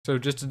So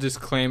just a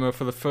disclaimer,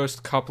 for the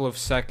first couple of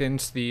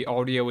seconds, the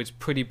audio is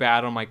pretty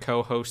bad on my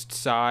co-host's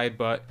side,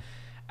 but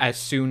as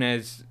soon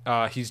as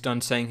he's done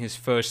saying his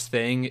first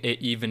thing, it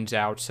evens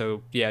out.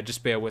 So yeah,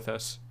 just bear with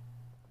us.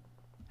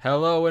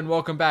 Hello and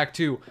welcome back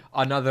to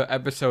another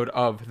episode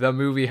of The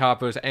Movie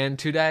Hoppers, and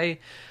today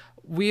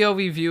we are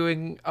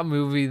reviewing a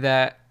movie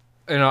that,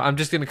 I'm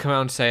just going to come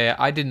out and say it,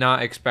 I did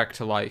not expect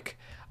to like.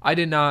 I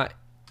did not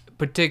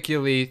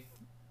particularly...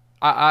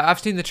 I've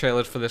seen the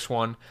trailers for this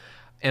one,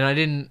 and I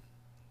didn't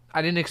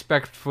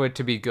expect for it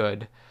to be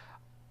good,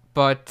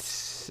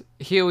 but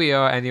here we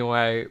are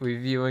anyway,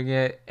 reviewing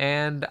it,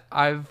 and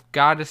I've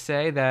got to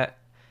say that,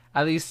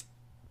 at least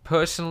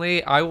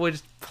personally, I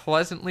was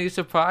pleasantly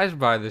surprised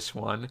by this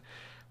one.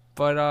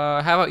 But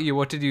how about you?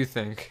 What did you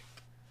think?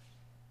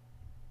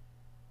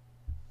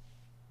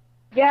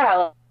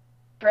 Yeah,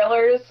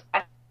 thrillers.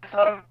 I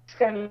thought it was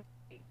gonna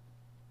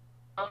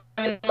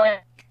be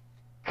like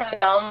kind of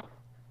dumb.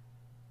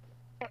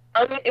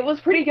 I mean, it was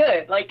pretty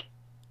good. Like,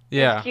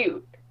 it was Yeah,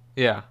 cute.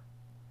 yeah,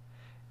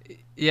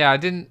 yeah. I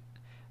didn't.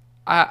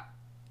 I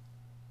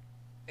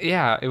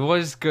Yeah, it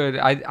was good.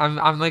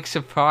 I'm like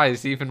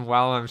surprised even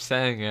while I'm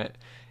saying it.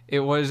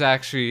 It was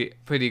actually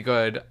pretty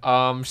good.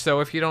 So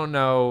if you don't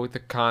know the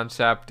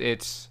concept,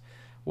 it's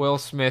Will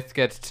Smith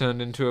gets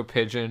turned into a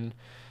pigeon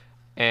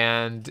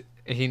and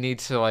he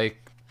needs to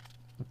like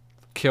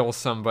kill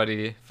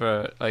somebody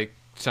for like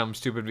some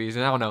stupid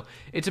reason. I don't know.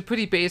 It's a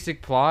pretty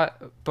basic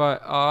plot,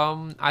 but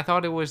I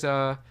thought it was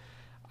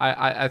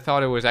I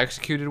thought it was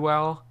executed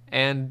well,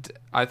 and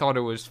I thought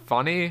it was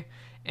funny,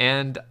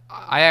 and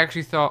I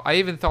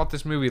even thought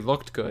this movie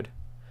looked good.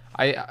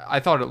 I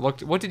thought it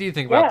looked. What did you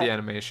think about Yeah, the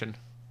animation?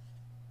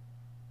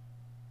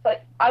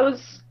 like I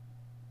was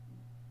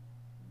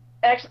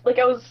actually like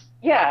I was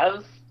yeah, I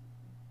was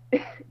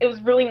it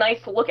was really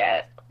nice to look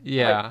at. I'm like,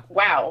 Yeah.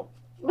 wow,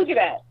 look at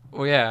that.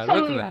 Well, yeah.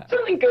 Look at that.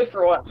 Something good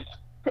for once.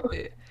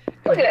 It,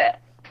 Look at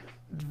that.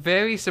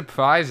 very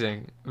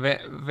surprising.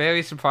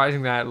 Very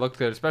surprising that it looked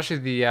good, especially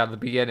the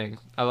beginning.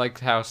 I liked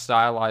how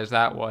stylized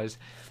that was.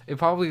 It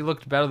probably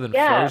looked better than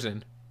Yeah.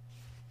 Frozen,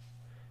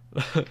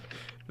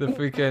 the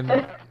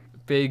freaking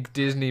big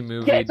Disney Yeah,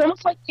 movie. it's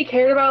almost like he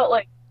cared about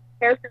like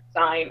character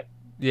design.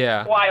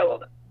 Yeah.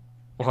 Wild.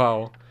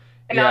 Wow.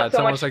 And Yeah, not it's so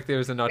almost much like there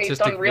was an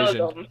based on artistic vision.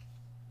 realism.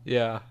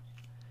 Yeah.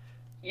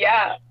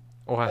 Yeah.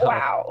 Wow.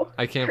 Wow.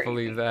 I can't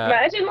believe Crazy. that.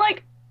 Imagine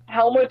like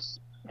how much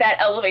that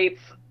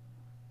elevates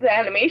the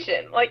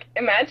animation. Like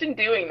imagine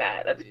doing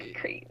that. That's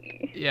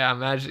crazy. Yeah,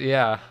 imagine.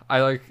 Yeah,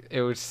 I like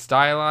it was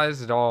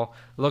stylized. It all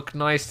looked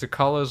nice. The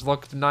colors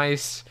looked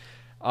nice.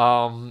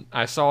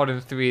 I saw it in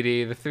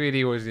 3D. The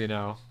 3D was,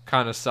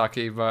 kind of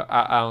sucky, but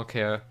I don't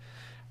care.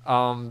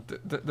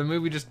 The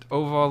movie just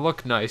overall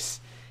looked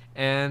nice,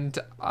 and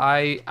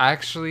I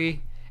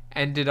actually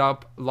ended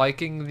up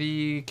liking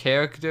the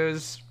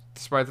characters,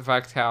 despite the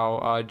fact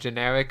how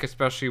generic,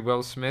 especially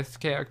Will Smith's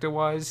character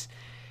was.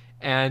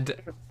 And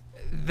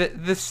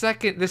the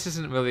second, this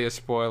isn't really a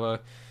spoiler,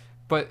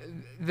 but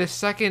the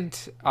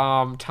second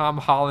Tom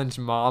Holland's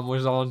mom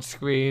was on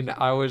screen,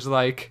 I was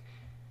like,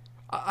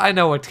 I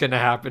know what's gonna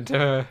happen to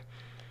her.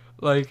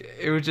 Like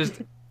it was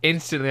just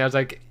instantly, I was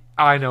like,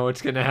 I know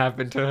what's gonna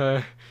happen to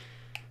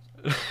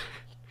her.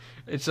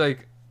 It's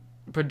like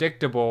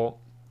predictable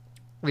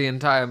the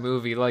entire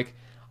movie. Like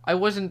I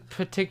wasn't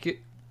particular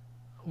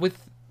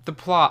with the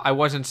plot. I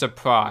wasn't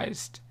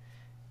surprised,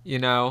 you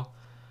know,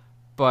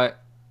 but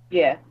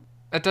Yeah.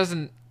 that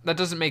doesn't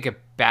make it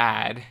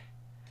bad.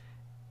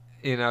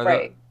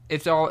 Right.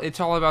 It's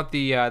all about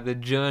the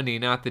journey,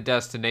 not the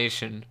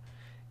destination.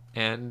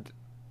 And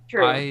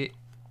True. I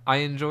I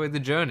enjoy the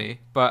journey.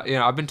 But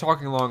I've been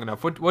talking long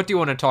enough. What do you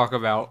want to talk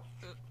about?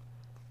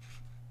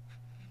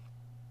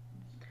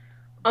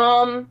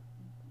 Um.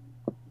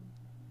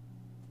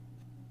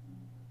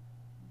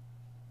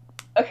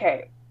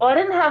 Okay. Well, I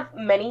didn't have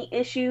many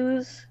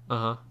issues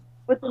Uh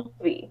with the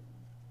movie.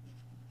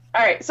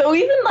 All right. So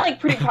we've been like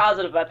pretty huh.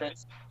 positive about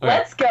this. Okay.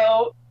 Let's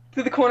go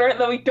to the corner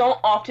that we don't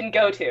often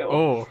go to.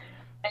 Oh.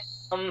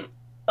 Um.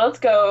 Let's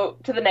go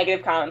to the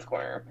negative comments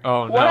corner.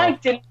 Oh What I no.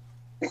 didn't.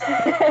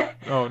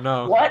 Oh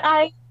no. What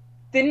I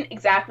didn't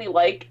exactly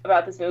like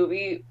about this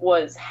movie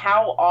was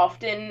how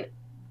often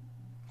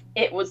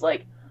it was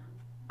like,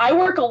 I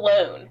work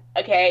alone,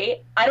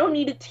 okay? I don't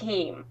need a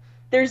team.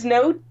 There's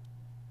no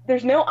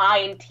I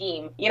in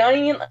team. You know what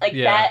I mean? Like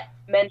Yeah. that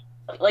meant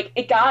like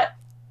it got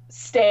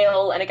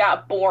stale and it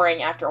got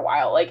boring after a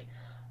while. Like,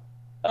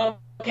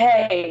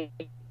 okay,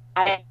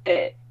 I get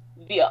it.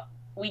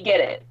 We get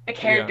it. The Yeah.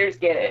 characters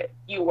get it.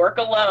 You work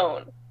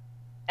alone.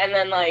 And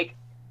then like,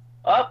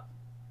 oh,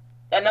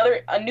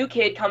 a new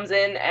kid comes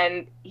in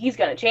and he's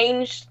gonna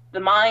change the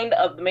mind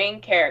of the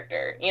main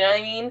character. You know what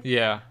I mean?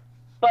 Yeah.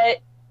 But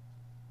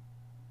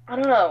I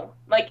don't know.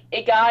 Like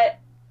it got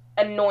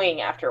annoying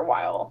after a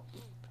while,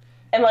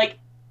 and like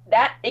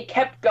that it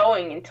kept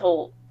going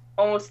until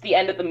almost the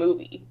end of the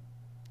movie.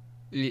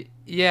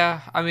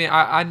 Yeah, I mean,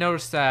 I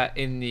noticed that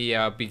in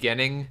the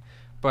beginning,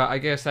 but I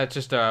guess that's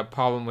just a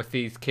problem with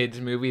these kids'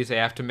 movies. They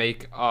have to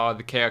make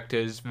the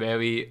characters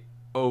very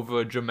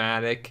over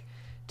dramatic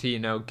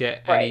to,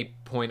 get Right. any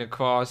point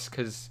across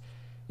because,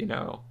 you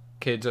know,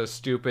 kids are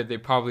stupid. They're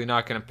probably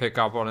not going to pick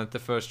up on it the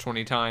first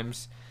 20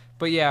 times.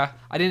 But yeah,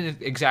 I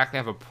didn't exactly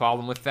have a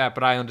problem with that,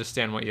 but I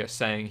understand what you're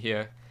saying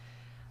here.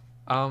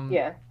 Um,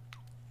 Yeah.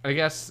 I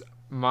guess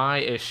my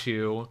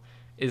issue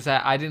is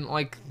that I didn't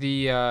like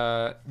the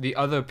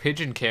other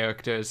pigeon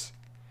characters.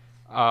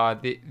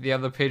 The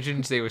other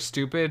pigeons, they were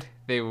stupid.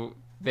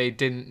 They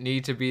didn't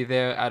need to be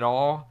there at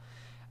all,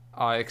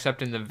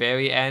 except in the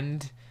very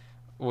end,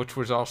 which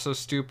was also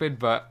stupid.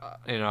 But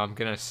I'm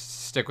gonna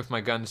stick with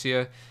my guns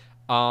here.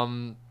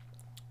 Um,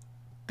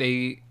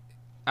 they,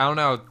 I don't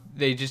know,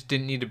 they just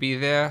didn't need to be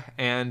there,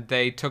 and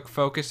they took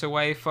focus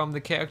away from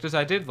the characters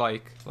I did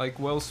like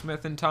Will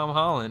Smith and Tom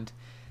Holland.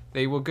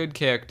 They were good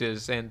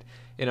characters, and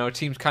it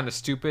seems kind of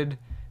stupid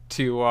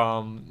to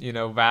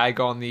rag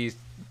on these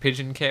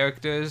pigeon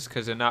characters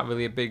because they're not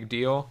really a big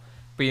deal.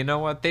 But you know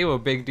what? They were a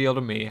big deal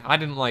to me. I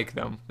didn't like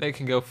them. They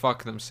can go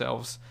fuck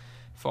themselves,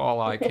 for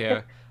all I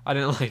care. I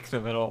didn't like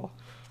them at all.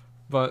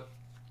 But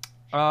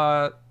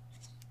uh,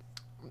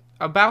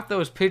 about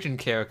those pigeon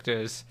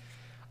characters,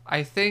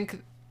 I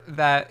think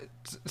that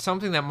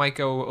something that might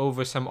go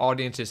over some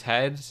audiences'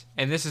 heads,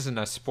 and this isn't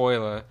a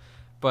spoiler,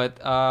 but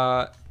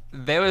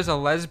there is a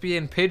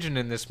lesbian pigeon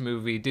in this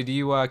movie. Did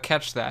you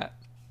catch that?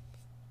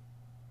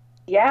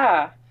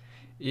 Yeah.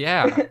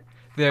 Yeah,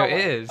 there Oh my.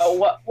 is.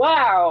 Oh,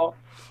 wow.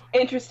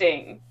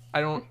 Interesting.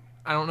 I don't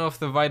I don't know if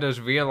the writers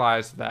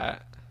realized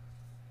that.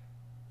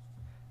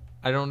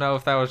 I don't know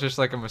if that was just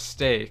like a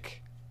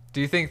mistake.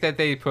 Do you think that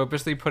they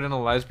purposely put in a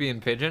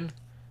lesbian pigeon?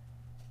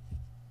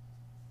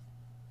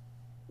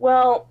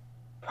 Well,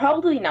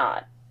 probably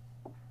not,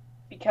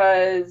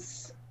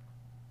 because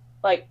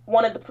like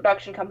one of the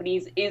production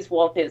companies is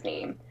Walt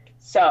Disney.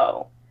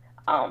 So,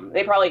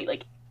 they probably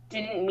like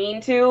didn't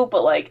mean to,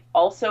 but like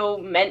also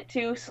meant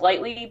to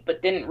slightly,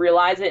 but didn't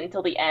realize it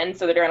until the end,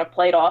 so they're gonna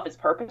play it off as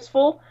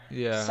purposeful.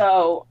 Yeah.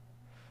 So,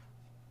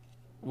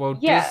 Well,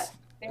 yeah,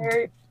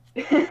 they're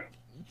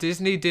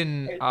Disney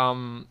didn't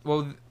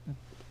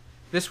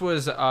this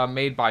was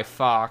made by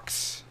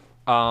Fox.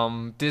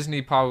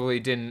 Disney probably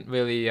didn't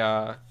really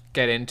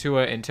get into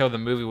it until the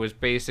movie was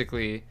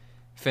basically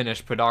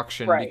finished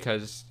production right.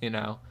 because,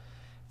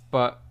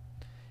 but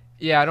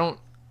yeah, I don't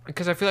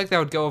because I feel like that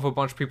would go over a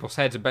bunch of people's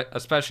heads,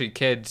 especially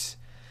kids.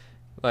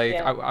 Like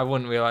Yeah. I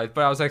wouldn't realize,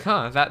 but I was like,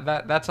 huh,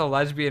 that's a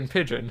lesbian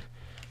pigeon.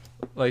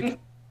 Like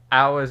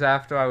hours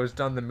after I was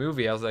done the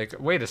movie, I was like,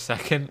 wait a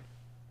second.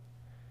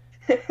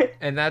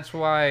 And that's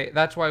why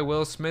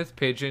Will Smith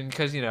pigeon,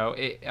 because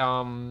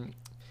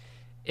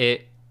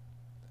it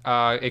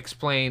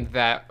explained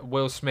that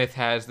Will Smith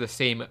has the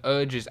same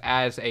urges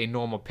as a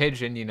normal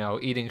pigeon,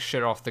 eating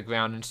shit off the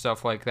ground and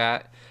stuff like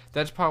that.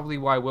 That's probably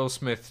why Will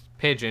Smith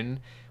pigeon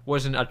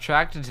wasn't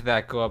attracted to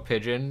that girl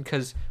pigeon,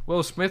 because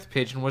Will Smith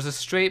pigeon was a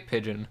straight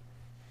pigeon.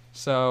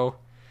 So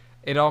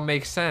it all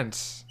makes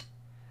sense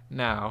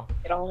now.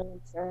 It all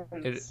makes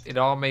It sense. it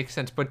all makes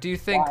sense. But do you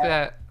think Wow.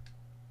 that?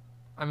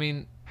 I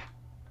mean,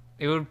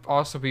 it would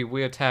also be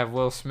weird to have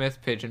Will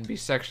Smith pigeon be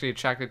sexually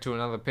attracted to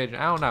another pigeon.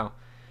 I don't know.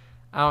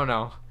 I don't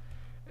know.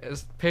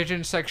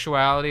 Pigeon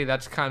sexuality,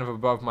 that's kind of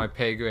above my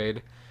pay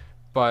grade.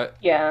 But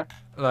Yeah.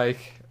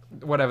 like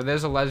whatever,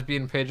 there's a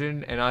lesbian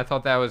pigeon and I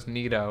thought that was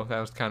neato. That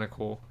was kind of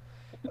cool.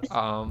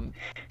 Um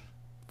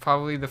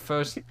Probably the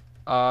first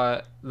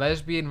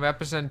lesbian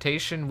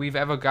representation we've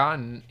ever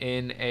gotten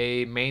in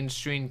a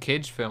mainstream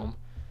kids film.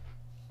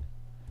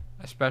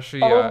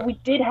 Especially Although we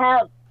did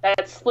have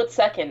that split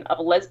second of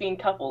a lesbian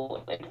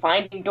couple in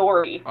Finding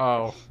Dory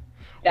oh,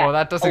 well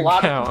that that a doesn't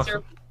lot of count.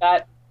 conservatives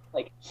got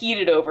like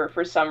heated over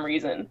for some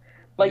reason.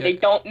 Like Yeah. they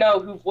don't know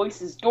who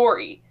voices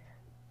Dory.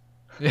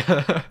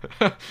 Yeah,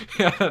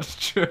 yeah, that's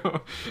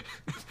true.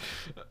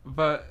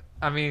 But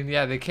I mean,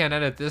 yeah, they can't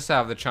edit this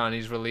out of the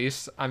Chinese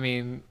release. I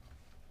mean,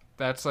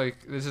 this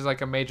is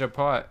like a major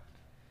part.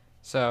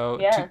 So,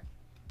 Yeah.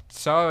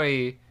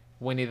 sorry,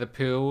 Winnie the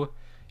Pooh,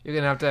 you're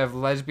gonna have to have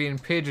lesbian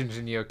pigeons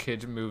in your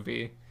kids'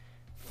 movie.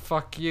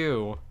 Fuck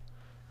you.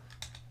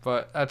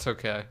 But that's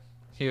okay.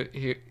 He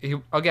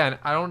again.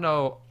 I don't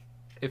know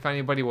if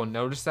anybody will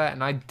notice that,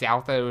 and I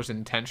doubt that it was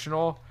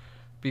intentional,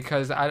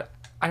 because I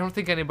don't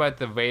think anybody at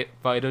the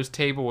writers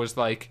table was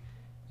like,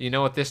 you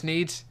know what this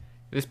needs?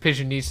 This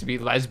pigeon needs to be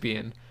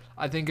lesbian.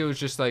 I think it was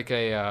just like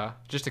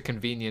just a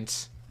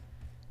convenience,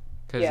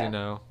 because Yeah.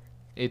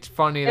 it's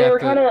funny And they that were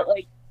kind of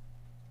like,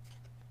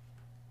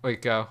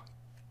 wait go.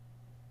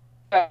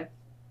 it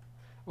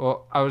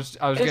Well, I was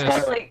was gonna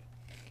kind of like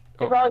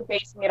they're oh, probably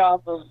basing it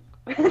off of.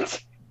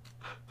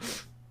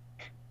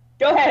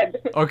 Go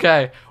ahead.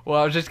 okay.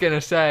 Well, I was just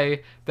gonna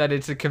say that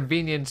it's a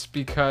convenience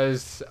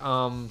because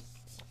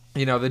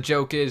the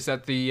joke is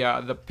that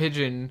the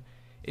pigeon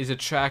is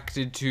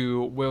attracted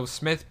to Will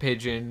Smith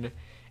pigeon,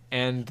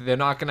 and they're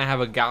not gonna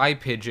have a guy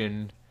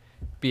pigeon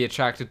be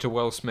attracted to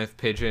Will Smith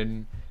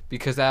pigeon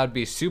because that would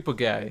be super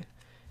gay,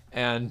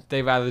 and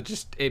they rather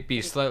just it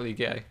be slightly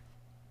gay.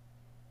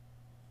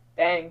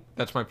 Dang.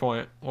 That's my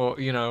point. Well,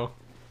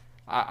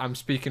 I'm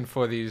speaking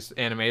for these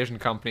animation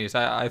companies.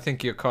 I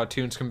think your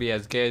cartoons can be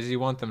as gay as you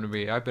want them to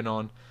be. I've been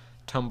on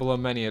Tumblr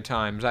many a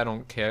times. I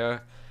don't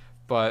care,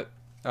 but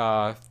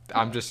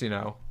I'm just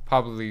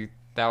probably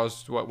that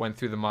was what went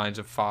through the minds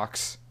of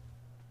Fox.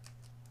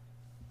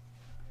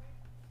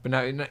 But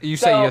now you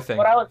say your So thing.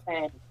 what I was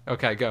saying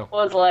Okay, go.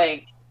 was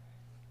like,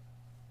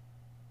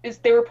 is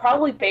they were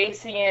probably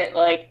basing it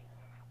like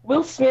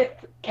Will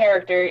Smith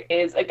character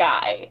is a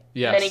guy,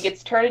 and then he Yes.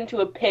 gets turned into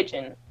a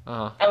pigeon,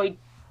 Uh. and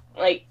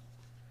like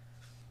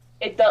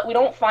we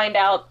don't find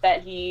out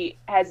that he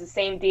has the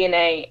same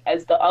DNA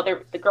as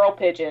the girl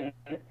pigeon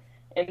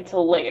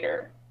until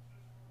later.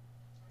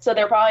 So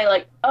they're probably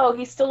like, oh,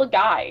 he's still a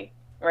guy,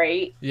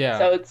 right? Yeah.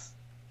 So it's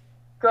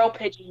girl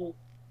pigeon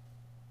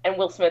and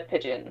Will Smith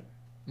pigeon.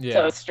 So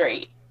Yeah. it's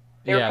straight.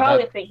 They were Yeah.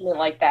 probably thinking it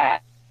like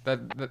that,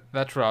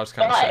 That's what I was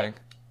kind of but saying.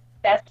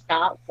 that's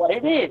not what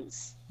it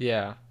is.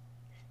 Yeah.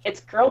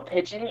 It's girl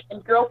pigeon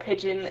and girl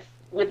pigeon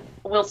with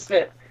Will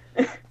Smith.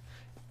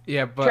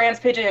 Yeah, but Trans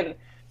pigeon.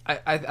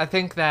 I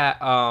think that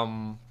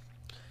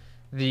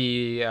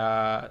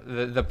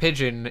the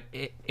pigeon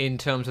in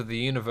terms of the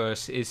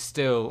universe is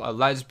still a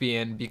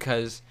lesbian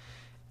because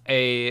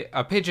a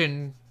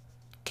pigeon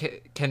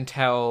can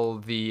tell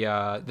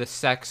the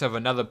sex of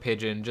another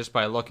pigeon just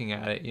by looking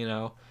at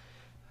it,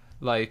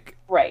 like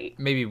Right.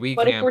 maybe we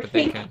But if can't, we're but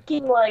they can.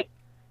 thinking like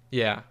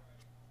Yeah.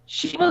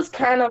 she was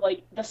kind of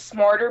like the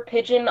smarter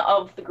pigeon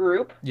of the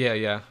group, Yeah,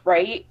 yeah.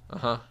 right?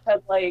 Uh-huh.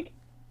 Because like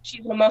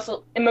she's an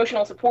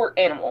emotional support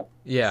animal,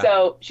 Yeah.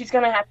 so she's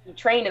gonna have to be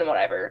trained and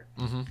whatever,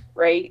 Mhm.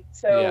 right? Yeah.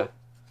 So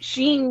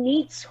she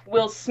meets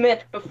Will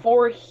Smith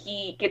before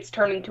he gets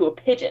turned into a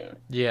pigeon.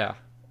 Yeah.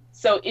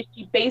 So is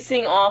she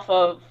basing off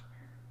of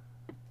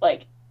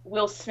like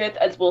Will Smith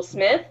as Will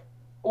Smith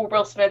or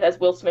Will Smith as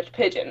Will Smith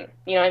pigeon?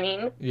 You know what I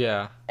mean?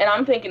 Yeah. And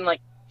I'm thinking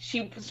like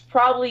she was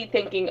probably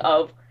thinking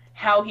of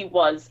how he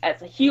was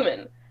as a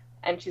human,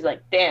 and she's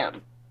like,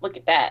 damn, look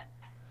at that.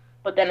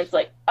 But then it's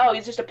like, oh,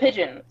 he's just a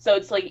pigeon, so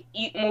it's like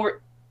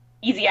more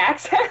easy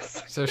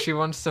access. So she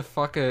wants to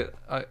fuck a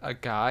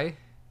guy?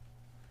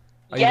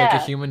 Are you like a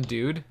Yeah, human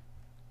dude?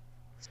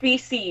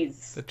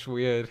 species. That's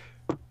weird.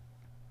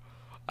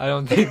 I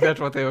don't think that's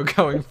what they were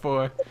going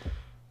for.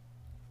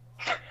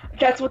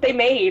 That's what they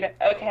made,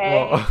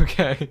 okay? Well,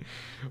 okay.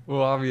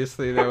 Well,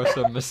 obviously there were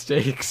some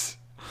mistakes.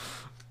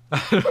 I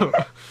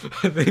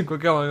think we're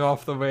going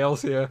off the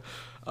rails here.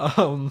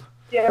 Um,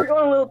 Yeah, we're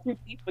going a little too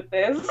deep with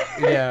this.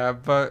 yeah,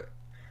 but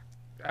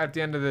at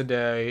the end of the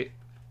day,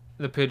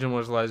 the pigeon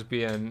was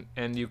lesbian,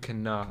 and you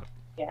cannot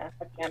Yeah,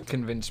 I can.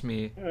 convince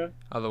me Mhm.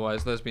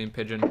 otherwise. Lesbian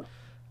pigeon.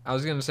 I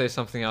was gonna say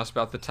something else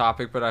about the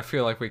topic, but I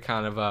feel like we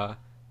kind of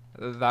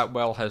that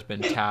well has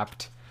been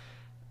tapped.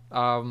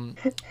 Um,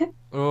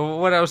 well,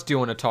 what else do you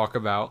want to talk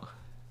about?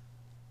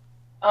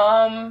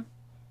 Um,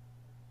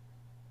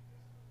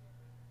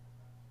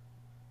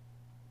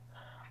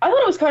 I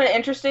thought it was kind of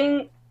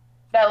interesting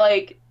that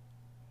like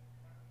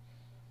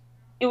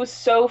it was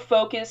so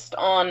focused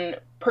on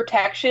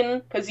protection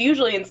because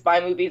usually in spy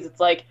movies it's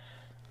like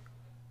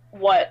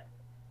what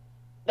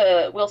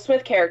the Will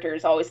Smith character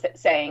is always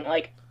saying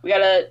like we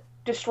gotta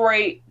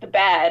destroy the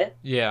bad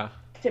Yeah.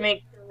 to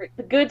make sure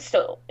the good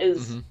still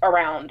is Mm-hmm.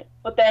 around,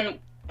 but then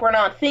we're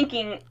not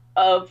thinking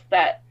of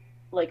that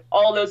like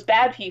all those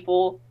bad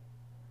people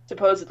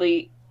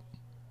supposedly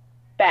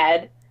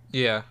bad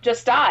Yeah.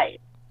 just died,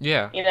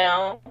 Yeah. you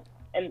know.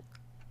 And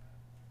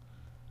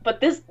but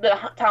the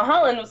Tom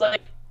Holland was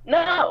like,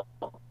 no,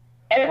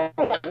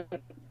 everyone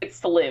gets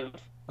to live,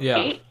 Yeah.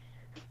 okay?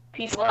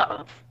 Peace,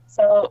 love.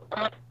 So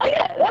I'm like, oh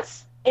yeah,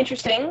 that's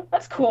interesting.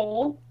 That's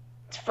cool.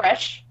 It's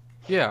fresh.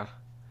 Yeah.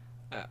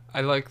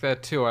 I like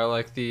that too. I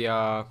like the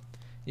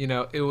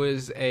it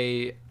was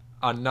a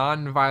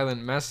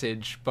non-violent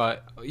message,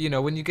 but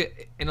when you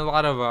get in a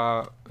lot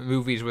of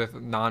movies with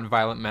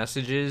non-violent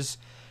messages,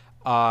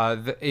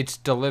 it's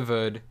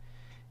delivered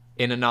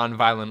in a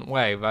non-violent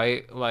way,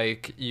 right?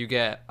 Like you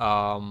get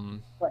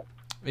Right.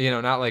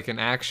 not like an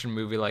action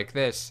movie like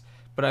this,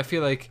 but I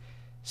feel like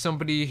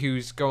somebody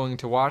who's going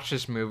to watch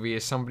this movie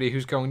is somebody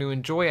who's going to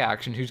enjoy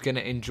action, who's going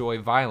to enjoy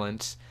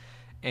violence,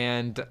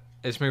 and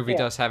this movie Yeah.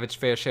 does have its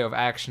fair share of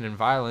action and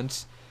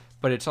violence,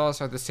 but it's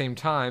also at the same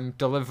time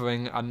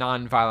delivering a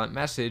non-violent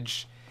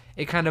message.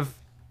 It kind of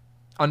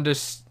under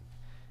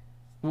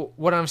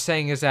what I'm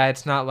saying is that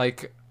it's not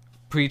like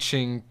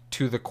preaching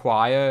to the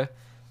choir,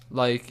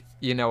 like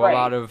a Right.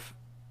 lot of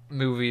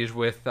movies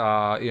with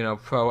pro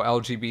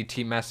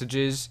LGBT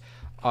messages.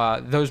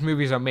 Those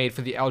movies are made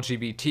for the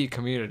LGBT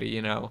community.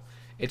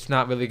 It's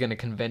not really going to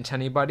convince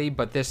anybody,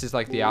 but this is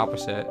like the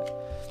opposite.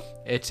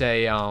 It's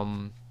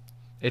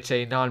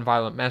a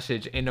non-violent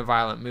message in a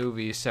violent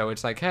movie, so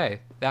it's like, hey,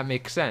 that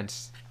makes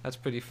sense. That's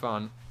pretty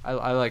fun.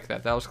 I like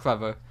that. That was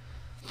clever.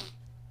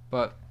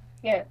 But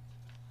Yeah.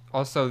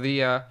 also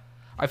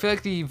I feel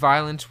like the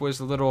violence was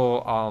a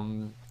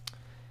little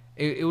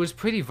it was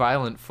pretty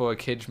violent for a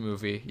kids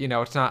movie.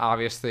 It's not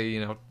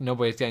obviously,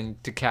 nobody's getting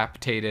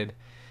decapitated.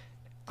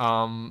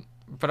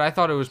 But I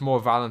thought it was more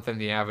violent than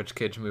the average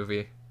kids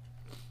movie.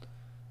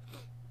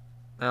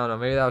 I don't know,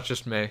 maybe that was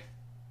just me.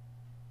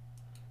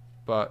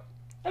 But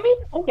I mean,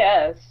 I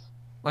guess.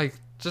 like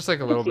just like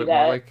a I can little see bit more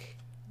that. like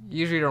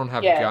Usually don't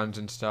have Yeah, guns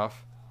and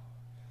stuff.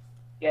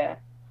 yeah.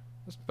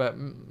 But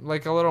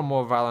like a little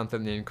more violent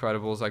than the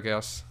Incredibles, I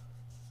guess.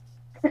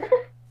 Yeah,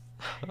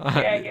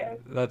 I guess.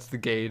 That's the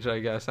gauge, I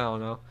guess. I don't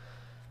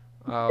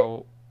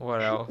know.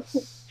 What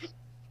else?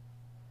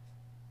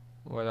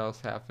 What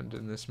else happened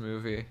in this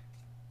movie?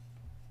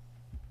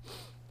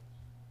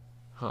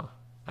 Huh.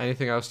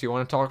 Anything else you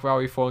want to talk about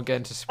before we get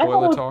into I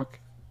spoiler thought it talk?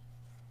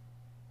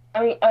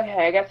 I mean,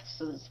 okay, I guess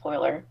this is a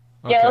spoiler.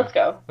 Yeah, Okay. let's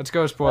go. Let's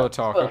go spoiler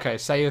talk. Spoiler. Okay,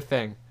 say your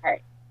thing. All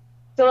right.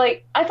 So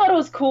like, I thought it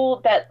was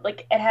cool that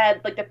like it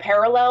had like the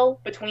parallel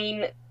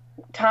between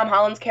Tom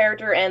Holland's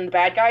character and the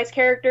bad guy's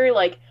character.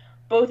 Like,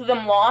 both of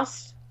them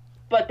lost,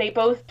 but they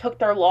both took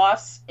their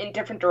loss in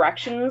different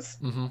directions.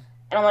 Mm-hmm. And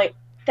I'm like,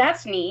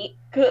 that's neat.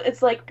 'Cause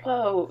it's like,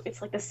 whoa,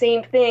 it's like the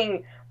same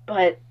thing,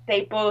 but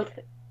they both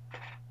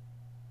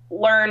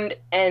learned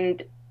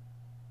and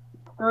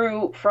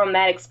grew from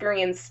that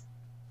experience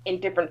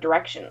in different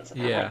directions.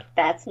 And I'm Yeah. like,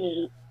 that's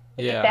neat. Look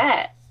at Yeah.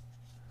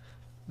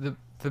 that.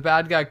 The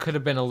bad guy could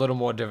have been a little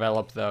more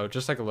developed though,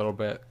 just like a little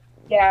bit.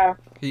 Yeah.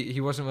 He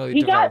wasn't really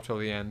He got, developed till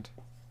the end.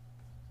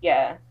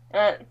 yeah.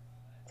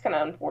 It's kind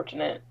of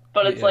unfortunate.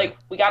 But it's Yeah. like,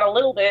 we got a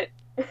little bit.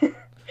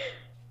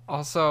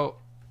 Also,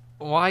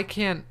 why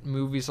can't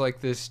movies like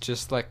this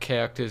just let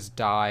characters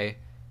die?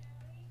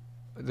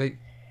 They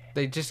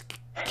they just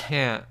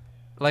can't.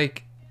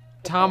 Like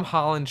Tom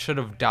Holland should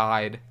have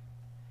died.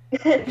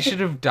 He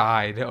should have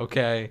died,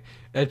 okay?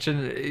 It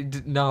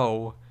shouldn't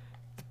no.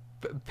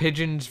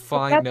 Pigeons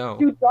fly That's no.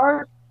 too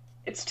dark.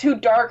 It's too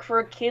dark for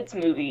a kids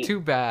movie. Too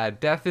bad.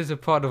 Death is a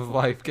part of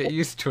life. Get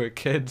used to it,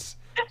 kids.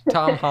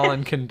 Tom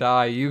Holland can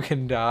die. You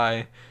can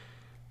die.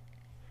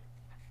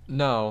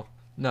 No.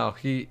 No,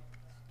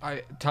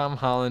 Tom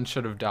Holland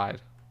should have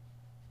died.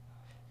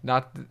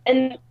 Not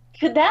And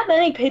could that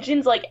many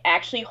pigeons like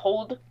actually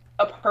hold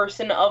a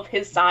person of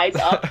his size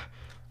up?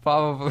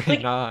 probably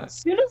Like not. as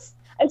soon as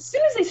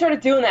they started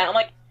doing that, I'm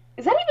like,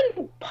 is that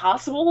even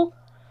possible?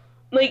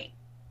 Like,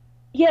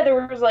 yeah,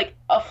 there was like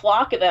a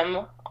flock of them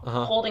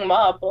Uh-huh. holding them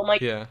up. But I'm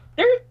like, Yeah.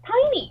 they're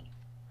tiny.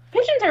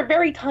 Pigeons are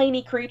very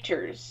tiny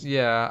creatures.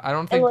 Yeah, I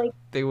don't And think like,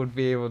 they would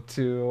be able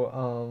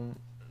to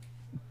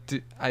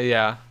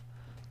yeah.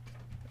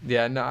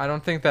 Yeah, no, I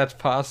don't think that's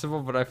possible,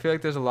 but I feel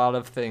like there's a lot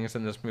of things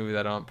in this movie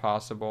that aren't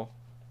possible.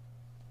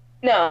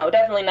 no,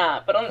 definitely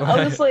not. But I'm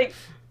just like,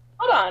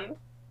 hold on.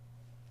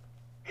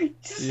 Yeah.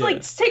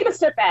 Just taking a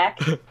step back.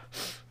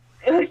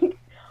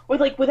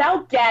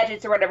 Without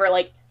gadgets or whatever,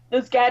 like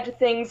those gadget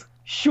things,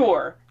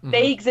 sure, Mhm.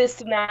 they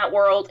exist in that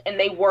world and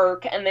they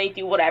work and they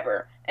do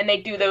whatever and they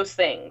do those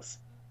things.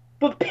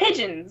 But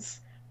pigeons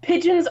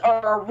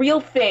are a real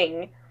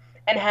thing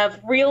and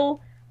have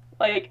real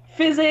like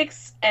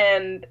physics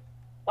and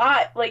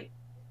like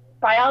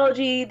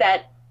biology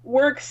that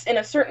works in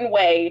a certain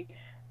way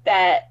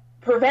that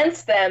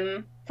prevents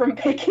them from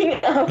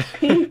picking up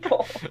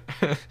people.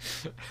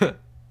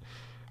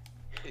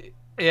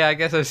 Yeah, I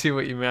guess I see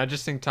what you mean. I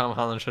just think Tom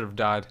Holland should have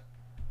died.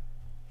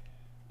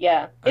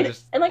 Yeah, I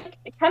just and like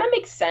it kind of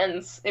makes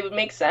sense. It would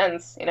make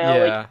sense, you know,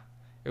 like yeah.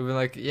 It would be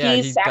like yeah,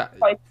 he he died.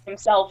 sacrificed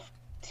himself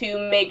to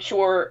make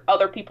sure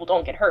other people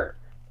don't get hurt.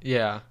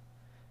 Yeah.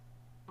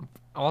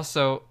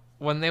 Also,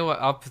 when they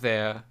were up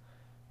there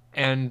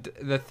and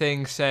the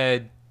thing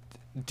said,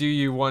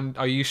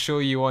 are you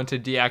sure you want to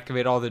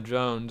deactivate all the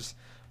drones?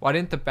 Why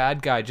didn't the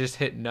bad guy just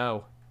hit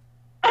no?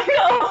 I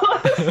know.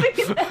 I was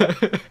thinking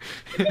that.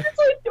 It's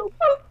like, "Nope,"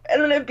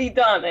 and then it'd be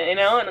done, you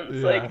know, and it's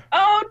Yeah. like,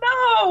 oh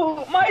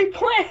no, my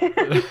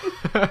plan,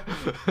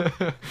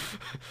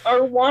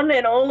 our one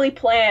and only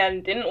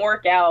plan didn't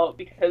work out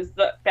because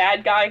the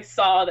bad guy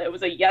saw that it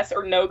was a yes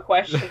or no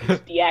question to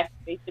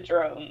deactivate the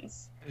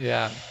drones.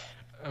 Yeah.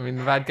 I mean,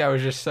 the bad guy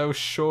was just so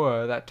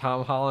sure that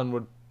Tom Holland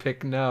would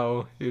pick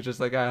no. He was just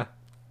like, I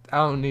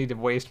don't need to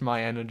waste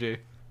my energy.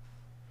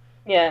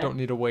 Yeah. Don't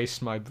need to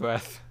waste my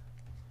breath.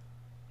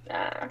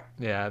 Nah.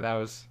 Yeah, that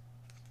was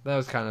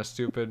kind of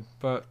stupid,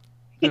 but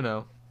you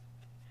know,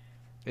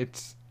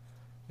 it's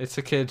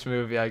a kids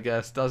movie, I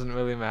guess. Doesn't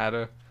really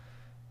matter.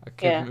 A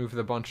kid Yeah. movie with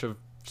a bunch of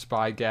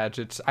spy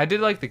gadgets. I did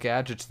like the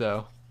gadgets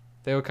though.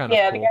 They were kind of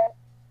Yeah, cool.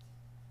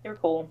 they were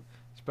cool.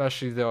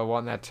 Especially the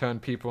one that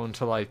turned people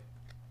into like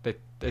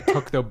they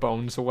took their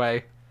bones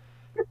away.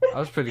 That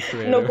was pretty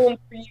creative. No bone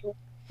for you.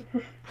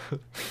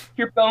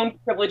 Your bone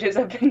privileges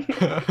have been.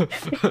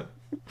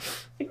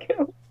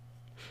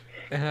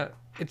 Yeah,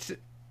 it's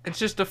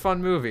just a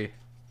fun movie.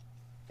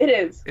 It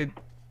is. It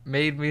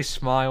made me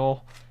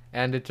smile,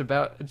 and it's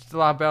a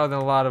lot better than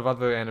a lot of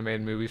other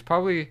animated movies.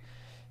 Probably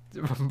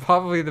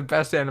the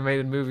best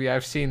animated movie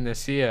I've seen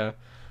this year,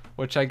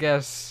 which I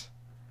guess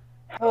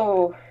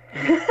Oh.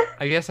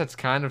 that's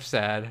kind of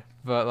sad,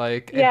 but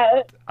like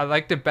Yeah, I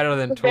liked it better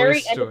than the Toy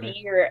very end of the Story.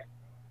 year,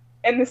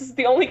 and this is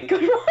the only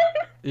good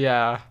one.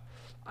 Yeah,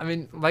 I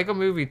mean Lego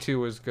Movie 2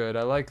 was good.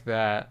 I like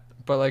that,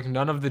 but like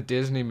none of the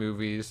Disney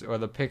movies or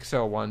the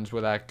Pixar ones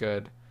were that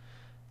good.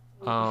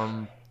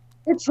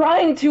 They're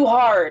trying too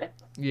hard.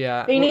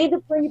 Yeah. They need to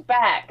bring it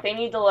back. They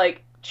need to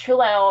like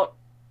chill out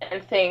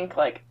and think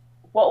like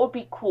what would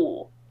be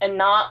cool and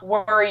not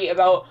worry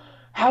about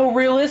how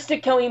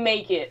realistic can we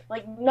make it?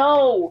 Like,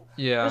 no,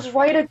 Yeah. just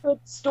write a good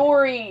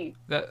story.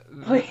 That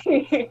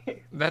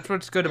Like, that's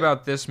what's good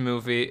about this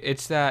movie.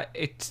 It's that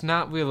it's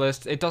not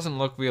realistic. It doesn't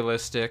look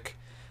realistic,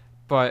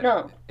 but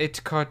no, it's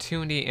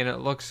cartoony and it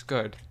looks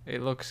good.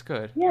 It looks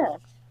good. yeah,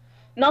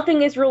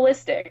 nothing is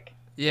realistic,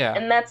 Yeah.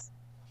 and that's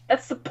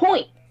the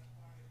point.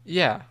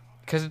 Yeah.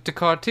 Because it's a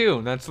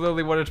cartoon. That's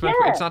literally what it's meant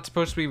for. It's Yeah, not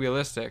supposed to be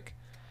realistic.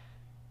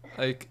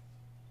 Like,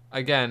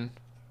 again,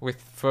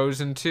 with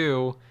Frozen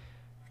 2,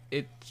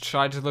 it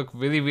tried to look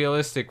really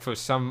realistic for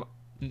some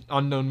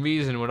unknown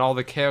reason when all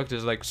the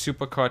characters like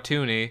super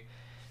cartoony,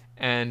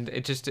 and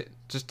it just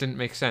didn't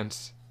make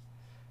sense.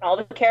 all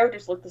the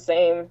characters look the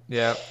same.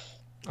 Yeah,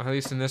 at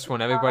least in this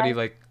one, everybody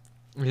like,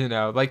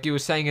 like you were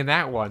saying in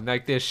that one,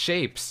 like there's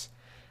shapes,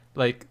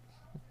 like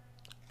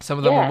some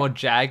of them are Yeah, more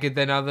jagged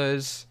than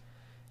others.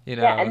 You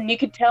yeah, know, and you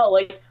could tell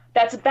like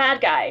that's a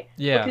bad guy. Look at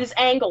yeah, his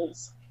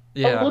angles. Oh,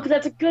 yeah, look,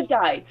 that's a good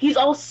guy. He's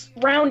all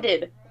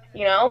rounded,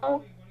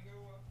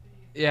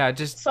 yeah,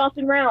 just soft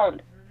and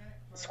round,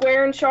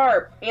 square and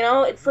sharp.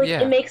 It's like it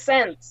yeah, makes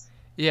sense.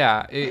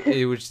 yeah.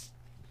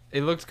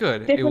 It looked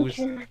good. Different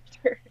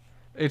character.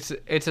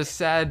 It's a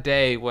sad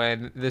day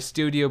when the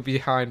studio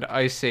behind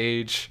Ice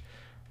Age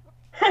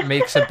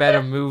makes a better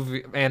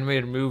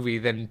animated movie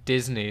than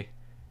Disney.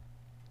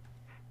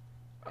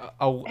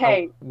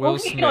 Hey, Will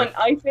working on Smith,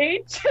 Ice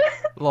Age.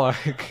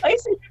 like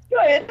Ice Age is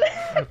good.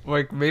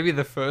 like maybe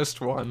the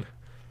first one,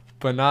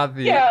 but not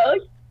the Yeah,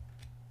 like,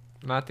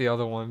 not the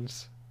other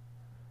ones.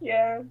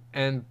 yeah.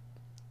 And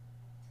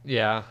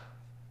yeah,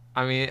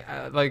 I mean,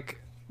 like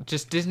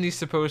just Disney's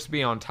supposed to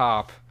be on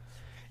top,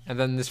 and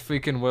then this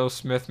freaking Will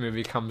Smith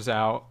movie comes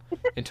out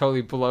and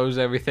totally blows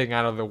everything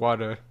out of the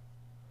water.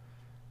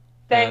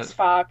 Thanks, And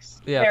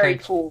Fox. yeah, Very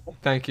thanks, cool.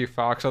 thank you,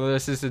 Fox. Although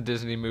this is a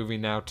Disney movie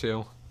now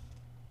too,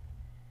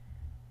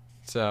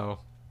 so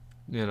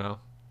you know.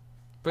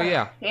 But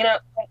yeah, You know,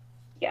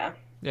 yeah.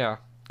 yeah,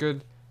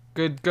 good,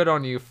 good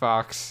on you,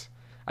 Fox.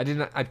 I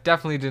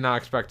definitely did not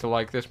expect to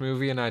like this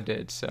movie, and I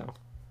did. So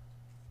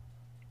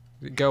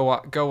go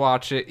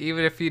watch it.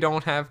 Even if you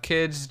don't have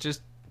kids,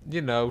 just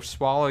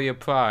swallow your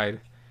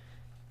pride.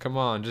 Come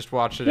on, just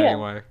watch it Yeah.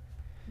 anyway.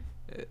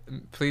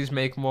 Please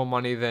make more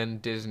money than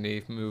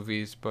Disney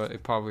movies, but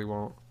it probably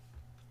won't.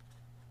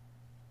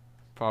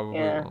 Probably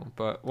Yeah. won't.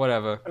 But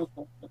whatever.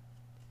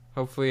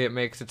 Hopefully it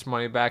makes its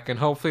money back, and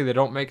hopefully they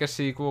don't make a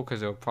sequel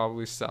because it'll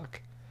probably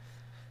suck.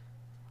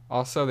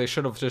 Also, they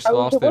should have just There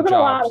lost their wasn't a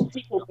lot jobs. of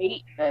sequel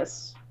bait in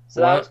this,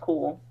 so that was What?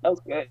 cool. That was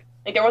good.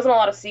 Like there wasn't a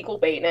lot of sequel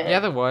bait in Yeah,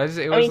 it. there was.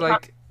 It I was mean,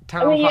 like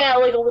I mean, yeah,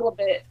 like a little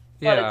bit,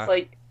 but Yeah, it's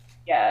like,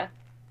 yeah,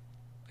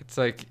 it's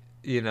like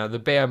the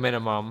bare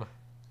minimum.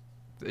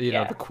 The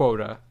yeah.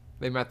 quota.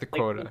 They met the Like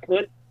quota.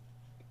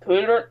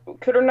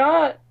 could or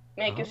not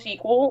make Uh-huh. a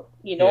sequel.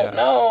 You don't Yeah.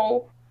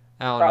 know.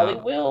 I don't Probably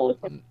know. will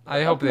if it's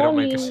I hope enough they don't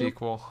make a money.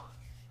 sequel.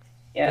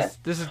 Yeah.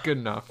 This is good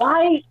enough.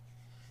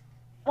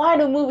 Why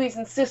do movies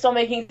insist on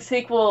making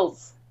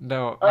sequels?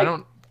 No, I Like,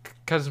 don't.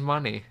 Cause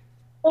money.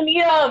 we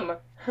need them.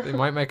 They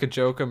might make a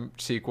Joker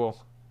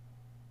sequel.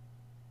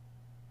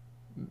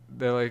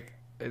 They're like,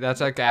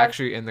 that's like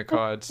actually in the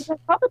cards. I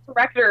thought the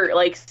director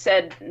like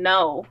said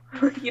no.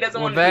 He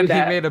doesn't Well, want to do then he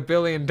that. made $1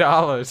 billion,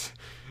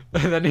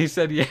 and then he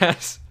said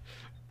yes.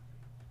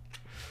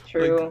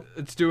 True. Like,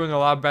 it's doing a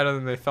lot better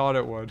than they thought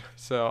it would.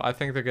 So I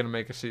think they're gonna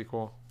make a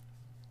sequel.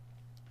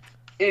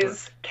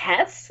 Is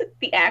Cats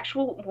the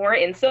actual more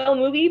incel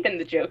movie than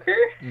the Joker?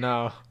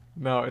 No,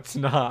 no, it's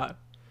not.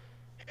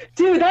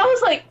 Dude, that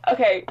was like,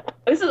 okay,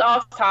 this is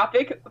off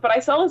topic, but I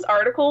saw this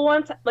article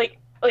once, like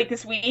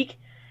this week,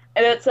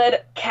 and it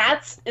said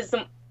Cats is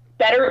the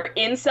better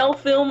incel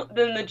film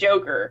than the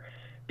Joker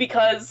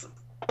because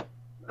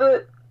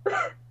the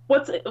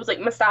it was like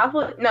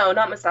Mustafa? No,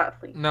 not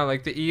Mustafa. No,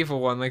 like the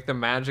evil one, like the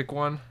magic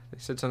one. They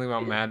said something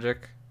about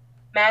magic.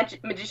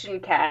 Magician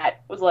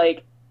Cat was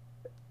like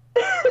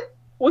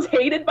was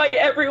hated by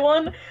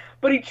everyone,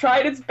 but he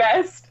tried his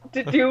best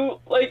to be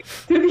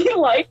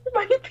liked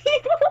by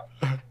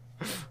people.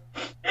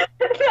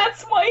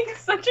 That's why he's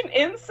such an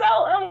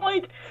incel. I'm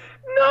like,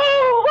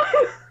 no.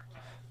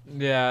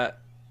 Yeah,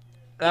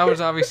 that was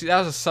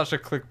such a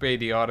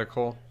clickbaity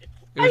article.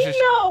 It was just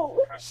I know.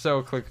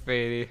 so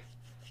clickbaity.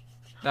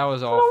 That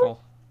was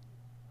awful.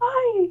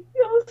 Why?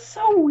 It was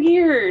so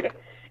weird.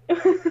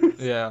 It was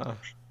Yeah,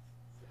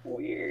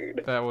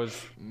 weird. that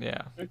was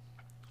yeah.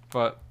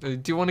 But do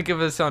you want to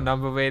give us our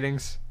number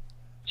ratings?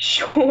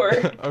 Sure.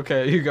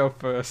 Okay, you go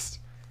first.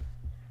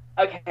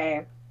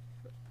 Okay.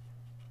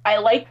 I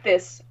like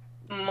this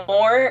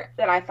more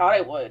than I thought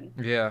I would.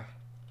 Yeah.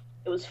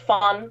 It was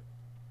fun.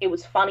 It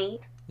was funny.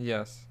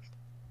 Yes.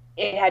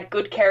 It had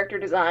good character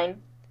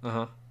design.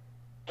 Uh-huh.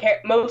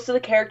 Most of the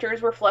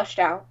characters were fleshed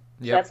out.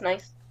 So Yep. that's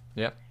nice.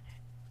 Yep.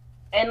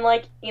 And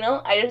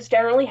I just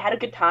generally had a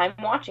good time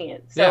watching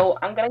it. So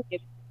I'm gonna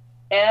give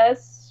it a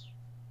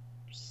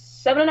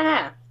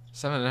 7.5.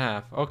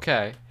 7.5.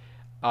 Okay.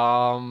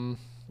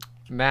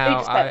 Now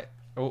just I.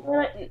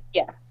 Oh,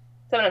 Yeah,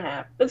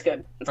 7.5. That's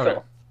good. That's okay.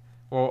 cool.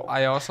 Well,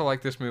 I also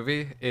like this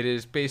movie. It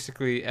is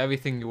basically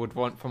everything you would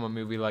want from a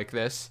movie like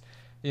this.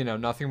 You know,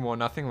 nothing more,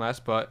 nothing less,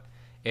 but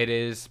it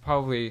is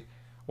probably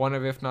one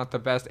of, if not the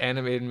best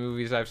animated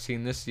movies I've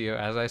seen this year,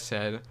 as I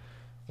said,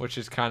 which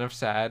is kind of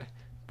sad.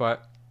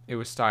 But it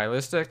was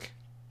stylistic,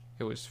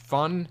 it was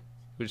fun,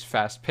 it was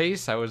fast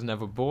paced, I was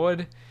never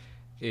bored.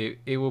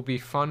 It will be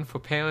fun for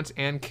parents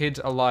and kids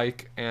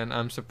alike, and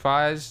I'm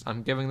surprised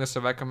I'm giving this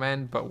a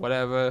recommend, but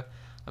whatever.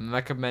 I'm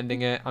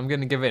recommending it. I'm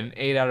going to give it an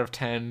 8 out of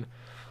 10,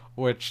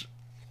 which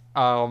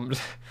um,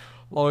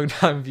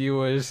 long-time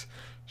viewers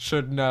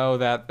should know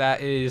that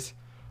that is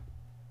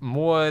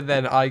more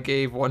than I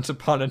gave Once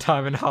Upon a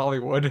Time in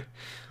Hollywood,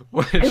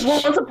 which Because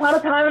Once Upon a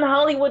Time in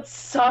Hollywood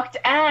sucked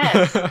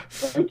ass.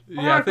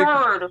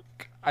 yeah,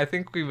 I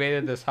think we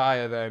rated this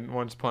higher than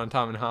Once Upon a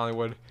Time in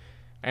Hollywood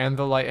and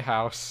The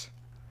Lighthouse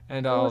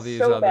and all was these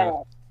so other. bad.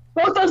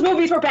 Both those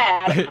movies were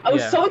bad. I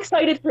was Yeah. so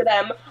excited for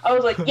them. I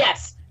was like,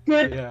 yes,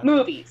 good Yeah.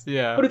 movies.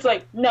 Yeah, But it's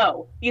like,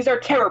 no, these are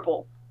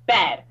terrible,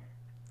 bad.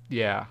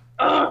 yeah,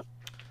 Ugh.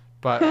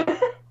 but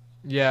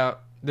yeah,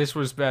 this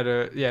was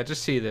better. Yeah,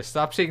 just see this.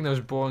 Stop seeing those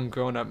boring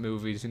grown-up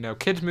movies. You know,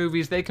 kids'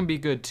 movies, they can be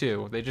good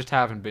too. They just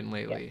haven't been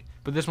lately.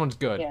 But this one's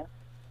good. Yeah.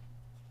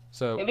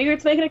 So Maybe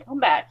it's making a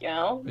comeback, you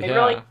know? Maybe Yeah.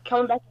 we're like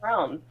coming back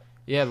around.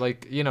 yeah,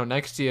 like, you know,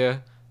 next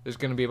year there's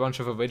gonna be a bunch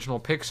of original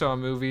Pixar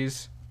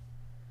movies.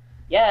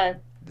 Yeah.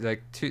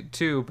 Like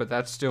two, but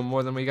that's still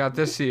more than we got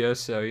this year.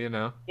 So you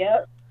know,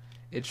 Yeah.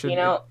 it should You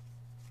know,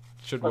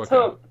 it should let's work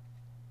out. hope.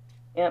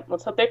 Yeah,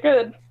 let's hope they're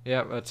good.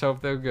 Yeah, let's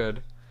hope they're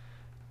good.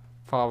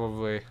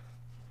 Probably.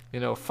 You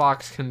know,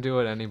 Fox can do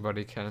it,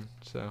 anybody can.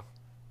 So.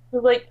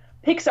 'Cause, like,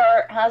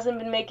 Pixar hasn't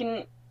been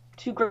making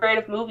too great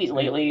of movies They've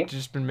lately.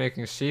 just been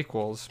making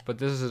sequels, but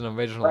this is an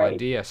original Right.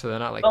 idea, so they're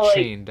not like But, like,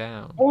 chained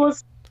down. What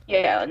was,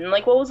 yeah, and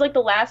like, what was like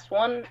the last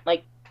one?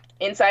 Like,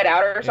 Inside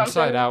Out or something?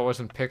 Inside Out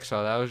wasn't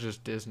Pixar, that was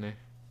just Disney.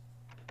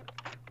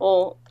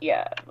 Well,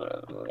 yeah,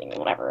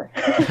 whatever.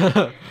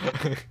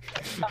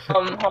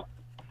 um,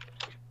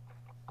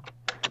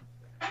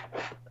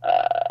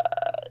 uh,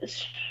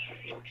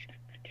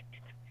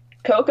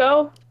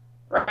 Coco,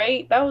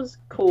 right? That was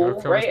cool, Coco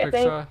was right? I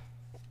think. Pixar?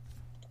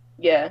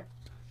 Yeah.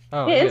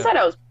 Oh, Yeah, yeah. Inside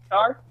Out was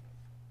Pixar.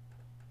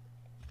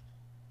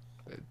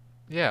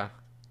 Yeah.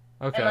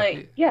 Okay. And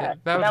like, yeah,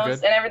 That and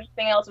was good. and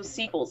everything else was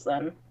sequels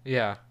then.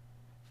 Yeah,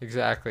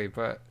 exactly.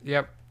 But,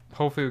 yep,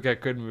 hopefully we get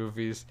good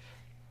movies.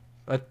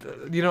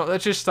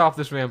 Let's just stop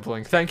this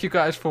rambling. Thank you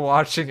guys for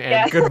watching, and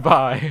Yeah.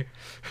 goodbye.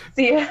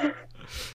 See ya.